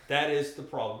 That is the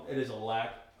problem. It is a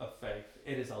lack of faith.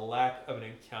 It is a lack of an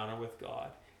encounter with God.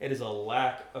 It is a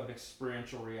lack of an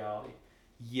experiential reality.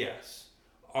 Yes.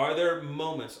 Are there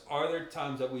moments, are there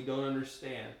times that we don't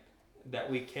understand, that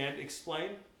we can't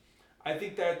explain? I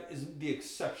think that is the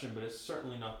exception, but it's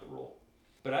certainly not the rule.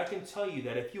 But I can tell you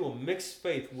that if you will mix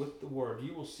faith with the Word,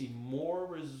 you will see more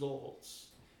results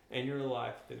in your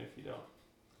life than if you don't.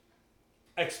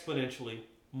 Exponentially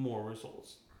more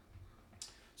results.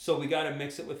 So we got to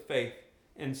mix it with faith.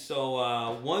 And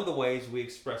so one of the ways we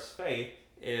express faith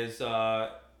is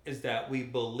that we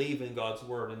believe in God's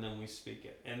Word and then we speak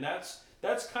it. And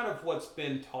that's kind of what's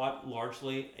been taught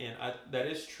largely, and that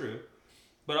is true.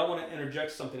 But I want to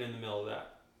interject something in the middle of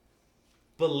that.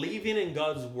 Believing in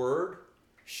God's Word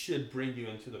should bring you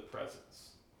into the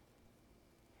presence.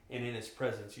 And in His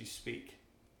presence you speak.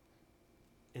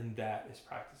 And that is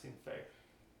practicing faith.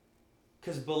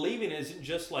 Because believing isn't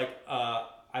just like,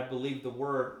 I believe the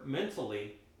Word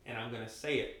mentally and I'm going to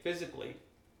say it physically.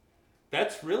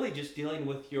 That's really just dealing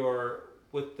with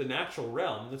the natural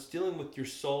realm. That's dealing with your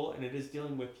soul, and it is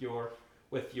dealing with your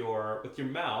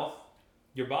mouth,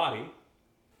 your body.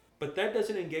 But that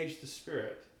doesn't engage the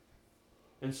spirit.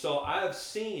 And so I have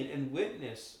seen and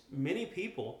witnessed many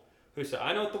people who say,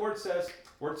 I know what the Word says.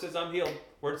 Word says I'm healed.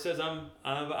 Word says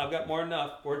I've got more than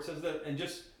enough. Word says that, and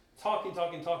just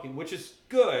talking, which is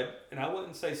good. And I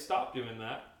wouldn't say stop doing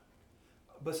that.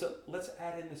 But so let's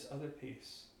add in this other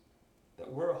piece,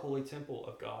 that we're a holy temple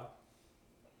of God.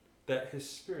 that His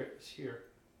Spirit is here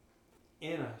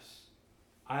in us.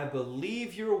 I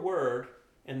believe your word,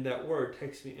 and that word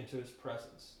takes me into His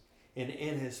presence. And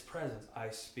in His presence, I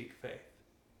speak faith.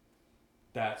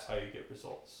 That's how you get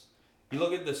results. You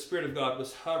look at the Spirit of God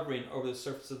was hovering over the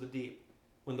surface of the deep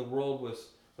when the world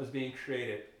was being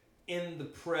created. In the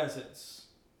presence,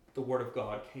 the Word of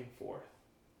God came forth.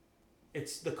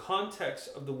 It's the context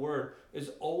of the Word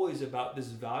is always about this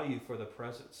value for the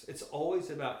presence. It's always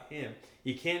about Him.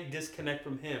 You can't disconnect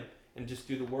from Him and just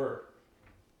do the Word.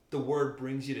 The Word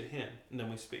brings you to Him, and then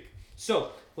we speak.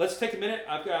 So let's take a minute.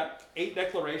 I've got 8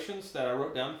 declarations that I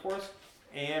wrote down for us,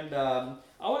 and I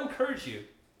want to encourage you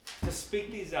to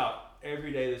speak these out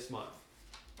every day this month.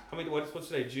 What's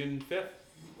today? June 5th?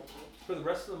 For the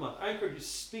rest of the month. I encourage you to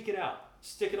speak it out.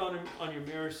 Stick it on your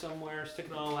mirror somewhere. Stick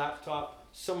it on a laptop.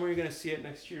 Somewhere you're going to see it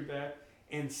next to your bed.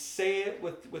 And say it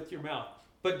with your mouth.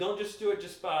 But don't just do it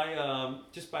just by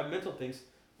mental things.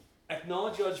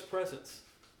 Acknowledge God's presence.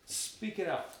 Speak it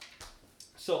out.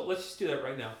 So let's just do that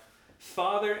right now.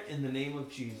 Father, in the name of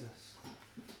Jesus,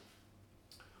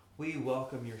 we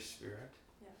welcome your Spirit.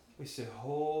 Yes. We say,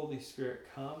 Holy Spirit,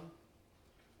 come.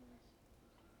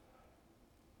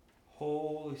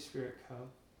 Holy Spirit, come.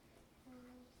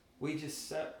 We just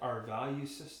set our value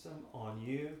system on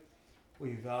you.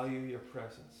 We value your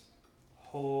presence.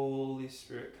 Holy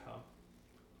Spirit, come.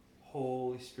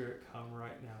 Holy Spirit, come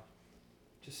right now.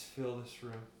 Just fill this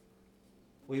room.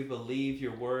 We believe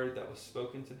your word that was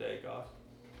spoken today, God,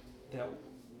 that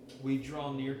we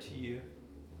draw near to you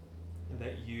and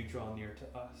that you draw near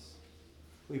to us.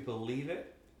 We believe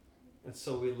it, and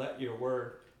so we let your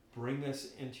word bring us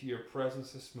into your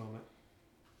presence this moment.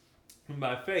 And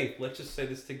by faith, let's just say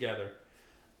this together.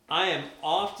 I am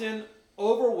often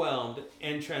overwhelmed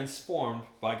and transformed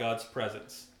by God's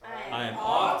presence. I am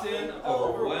often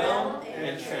overwhelmed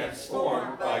and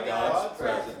transformed by God's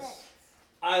presence.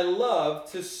 I love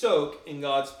to soak in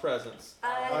God's presence.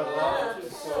 I love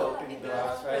to soak in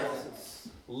God's presence.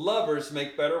 Lovers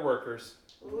make better workers.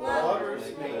 Lovers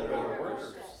make better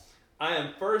workers. I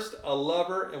am first a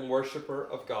lover and worshiper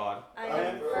of God. I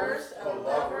am first a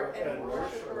lover and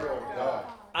worshiper of God.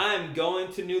 I am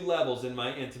going to new levels in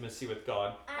my intimacy with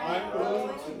God. I'm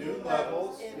going to new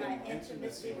levels in my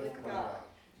intimacy with God.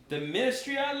 The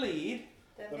ministry I lead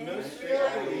The ministry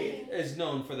I lead is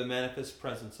known for the manifest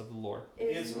presence of the Lord.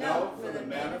 is known for the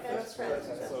manifest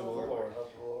presence of the Lord.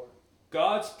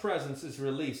 God's presence is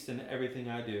released in everything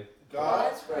I do.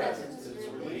 God's presence is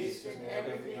released in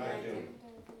everything I do.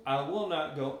 I will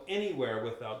not go anywhere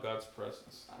without God's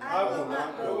presence. I will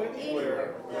not go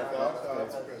anywhere without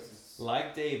God's presence.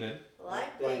 Like David,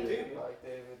 Like David,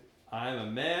 I am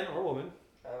a man or woman.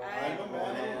 I'm a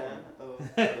man.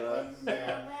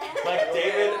 Like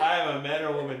David, I am a man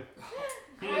or woman.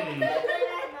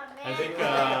 I think,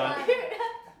 I'm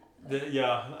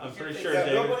pretty sure Yeah,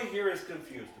 David. nobody here is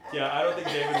confused. Yeah, I don't think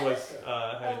David was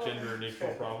had a gender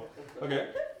neutral problem. Okay,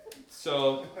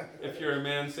 so if you're a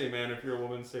man, say man. If you're a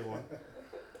woman, say woman.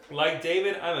 Like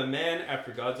David, I'm a man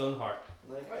after God's own heart.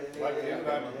 Like David,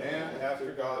 I'm a man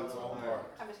after God's own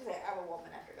heart. I'm just gonna say I'm a woman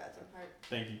after God's own heart.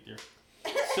 Thank you, dear.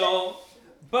 So,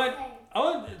 but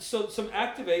some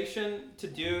activation to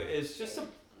do is just to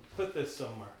put this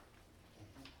somewhere.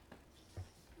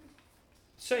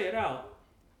 Say it out.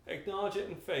 Acknowledge it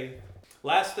in faith.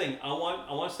 Last thing, I want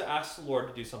us to ask the Lord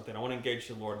to do something. I want to engage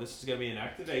the Lord. This is going to be an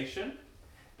activation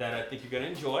that I think you're going to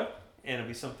enjoy, and it'll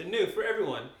be something new for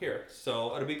everyone here.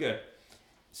 So it'll be good.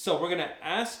 So we're going to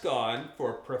ask God for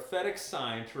a prophetic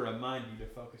sign to remind you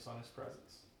to focus on His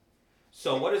presence.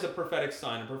 So what is a prophetic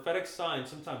sign? A prophetic sign,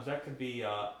 sometimes that could be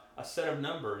a set of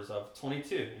numbers of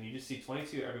 22, and you just see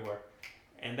 22 everywhere.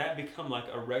 And that become like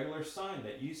a regular sign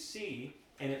that you see,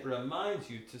 and it reminds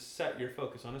you to set your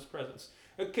focus on His presence.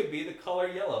 It could be the color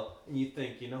yellow, and you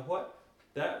think, you know what?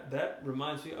 That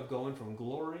reminds me of going from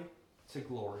glory to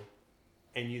glory.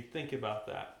 And you think about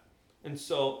that. And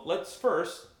so let's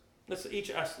ask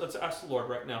the Lord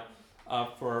right now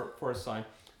for a sign.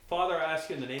 Father, I ask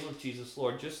you in the name of Jesus,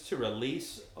 Lord, just to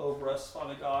release over us,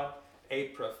 Father God, a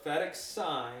prophetic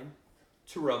sign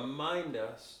to remind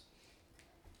us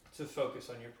to focus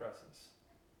on your presence.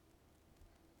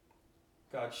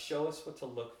 God, show us what to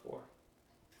look for.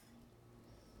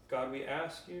 God, we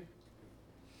ask you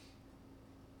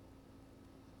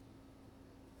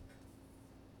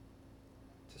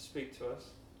to speak to us,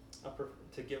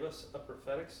 to give us a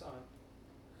prophetic sign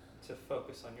to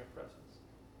focus on your presence.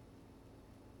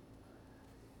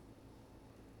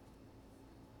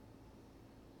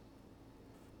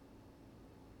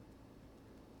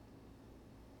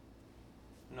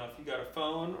 Now, if you got a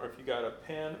phone or if you got a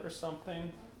pen or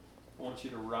something, I want you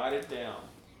to write it down.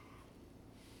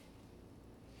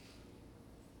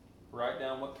 write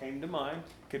down what came to mind.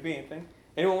 Could be anything.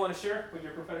 Anyone want to share what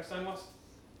your prophetic sign was?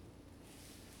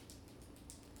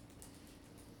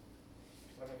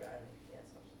 Let me guide me. Yes.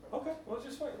 Okay, well,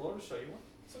 just wait. Lord will show you one.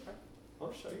 It's okay.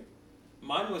 Lord will show you.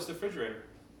 Mine was the refrigerator.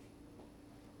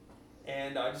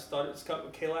 And I just thought it's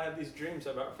Kayla had these dreams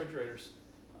about refrigerators.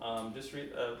 Just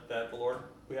read that the Lord,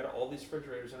 we had all these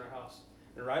refrigerators in our house.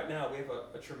 And right now we have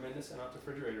a tremendous amount of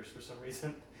refrigerators for some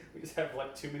reason. We just have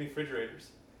like too many refrigerators.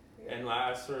 And I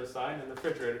asked for a sign and the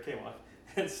refrigerator came on.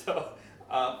 And so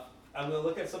I'm going to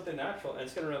look at something natural and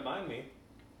it's going to remind me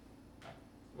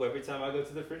every time I go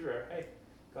to the refrigerator, hey,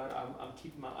 God, I'm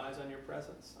keeping my eyes on your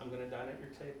presence. I'm going to dine at your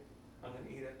table. I'm going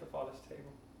to eat at the Father's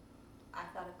table. I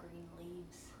thought of green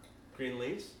leaves. Green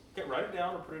leaves? Okay, write it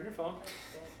down or put it in your phone.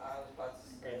 I was about to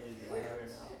say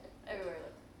plants. Everywhere.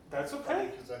 That's okay.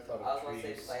 Because I thought I was of going to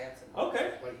say trees, plants and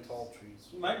Okay. like tall trees.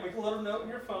 Mike, make a little note in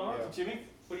your phone. Yeah. Jimmy,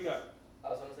 what do you got? I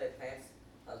was going to say plants.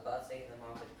 I was about to say the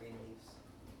mom with green leaves.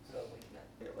 So we can.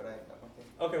 Yeah, but I got one thing.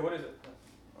 Okay, what is it?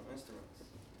 Instruments.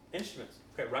 Instruments.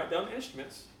 Okay, write down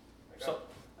instruments.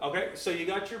 So you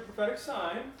got your prophetic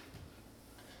sign.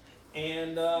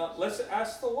 And let's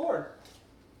ask the Lord.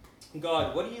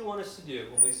 God, what do you want us to do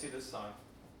when we see this sign?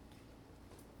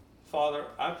 Father,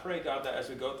 I pray, God, that as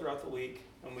we go throughout the week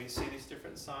and we see these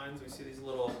different signs, we see these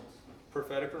little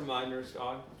prophetic reminders,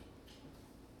 God,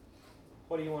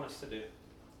 what do you want us to do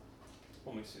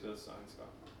when we see those signs, God?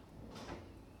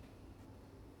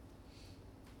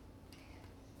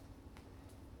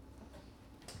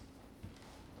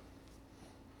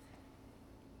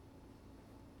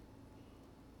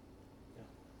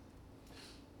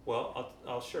 Well,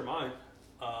 I'll share mine.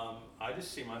 I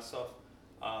just see myself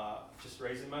just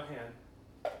raising my hand,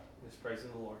 and just praising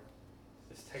the Lord.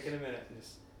 Just taking a minute and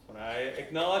just, when I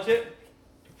acknowledge it,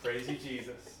 praise you,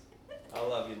 Jesus. I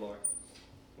love you, Lord.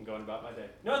 I'm going about my day.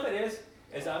 You know what that is?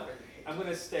 I'm going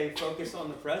to stay focused on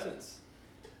the presence.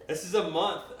 This is a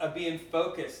month of being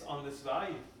focused on this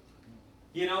value.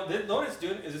 You know, the Lord is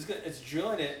doing is it's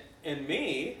drilling it in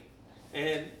me,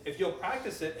 and if you'll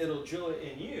practice it, it'll drill it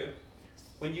in you.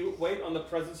 When you wait on the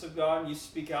presence of God and you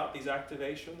speak out these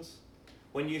activations,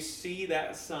 when you see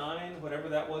that sign, whatever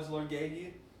that was Lord gave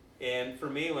you, and for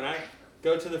me, when I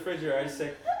go to the refrigerator, I just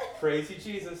say, praise you,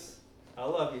 Jesus. I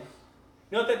love you.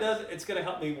 You know what that does? It's going to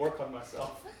help me work on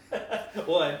myself.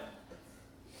 One,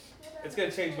 it's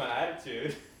going to change my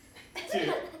attitude.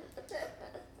 Two,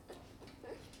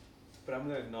 but I'm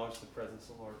going to acknowledge the presence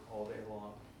of the Lord all day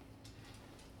long.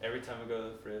 Every time I go to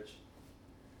the fridge.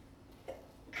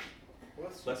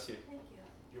 Bless you. Thank you.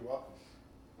 You're welcome.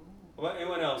 What about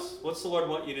anyone else? What's the Lord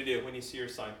want you to do when you see your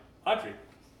sign? Audrey.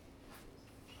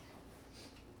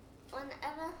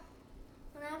 Whenever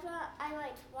I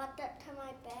like walked up to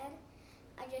my bed,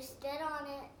 I just stood on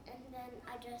it and then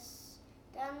I just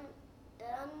stood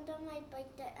under my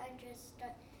blanket and just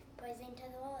start praising to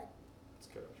the Lord. That's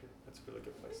good, Audrey. That's a really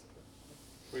good place.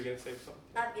 Were you going to say something?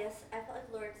 Yes, I felt like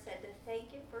the Lord said to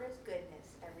thank you for his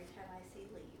goodness every time I see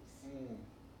leaves.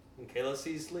 When Kayla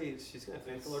sees leaves, she's going to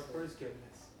thank the Lord for his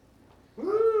goodness.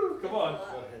 Woo! Come on.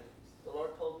 Go ahead. The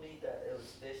Lord told me that it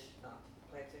was fish, not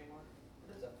plants anymore.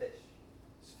 It was a fish.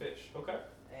 It's fish. Okay.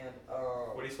 And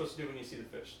What are you supposed to do when you see the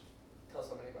fish? tell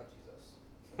somebody about Jesus.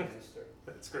 Minister.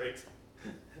 That's great.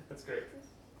 That's great.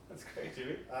 That's great,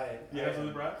 Jimmy. You I have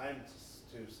something, Brad? I'm to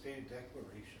state a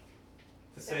declaration,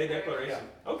 To say a declaration.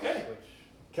 Okay. which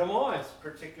Come on. this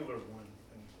particular one,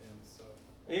 and so.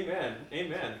 Amen.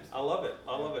 Amen. I love it.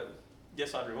 I love it.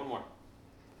 Yes, Audrey, one more.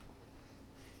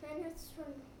 My next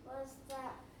one was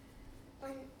that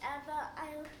whenever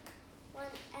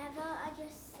I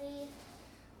just see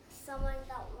someone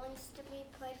that wants to be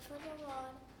prayed for the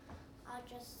Lord, I'll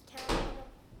just tell you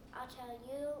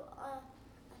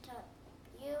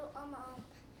or Mom, and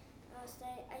I'll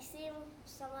say, I see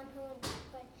someone who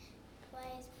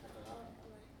prays for the Lord,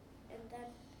 and then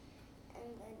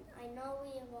I know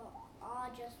we will all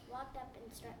just walk up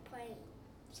and start praying.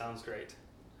 Sounds great.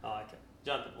 I like it.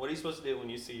 Jonathan, what are you supposed to do when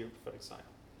you see your prophetic sign?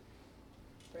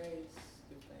 Praise,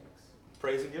 give thanks.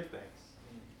 Praise and give thanks.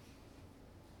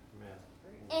 Amen.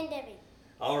 And Debbie.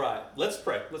 All right, let's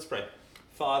pray. Let's pray.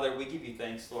 Father, we give you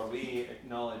thanks, Lord. We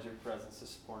acknowledge your presence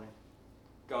this morning.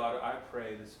 God, I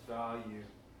pray this value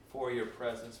for your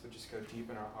presence would just go deep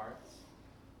in our hearts.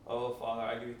 Oh, Father,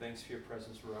 I give you thanks for your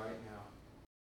presence right now.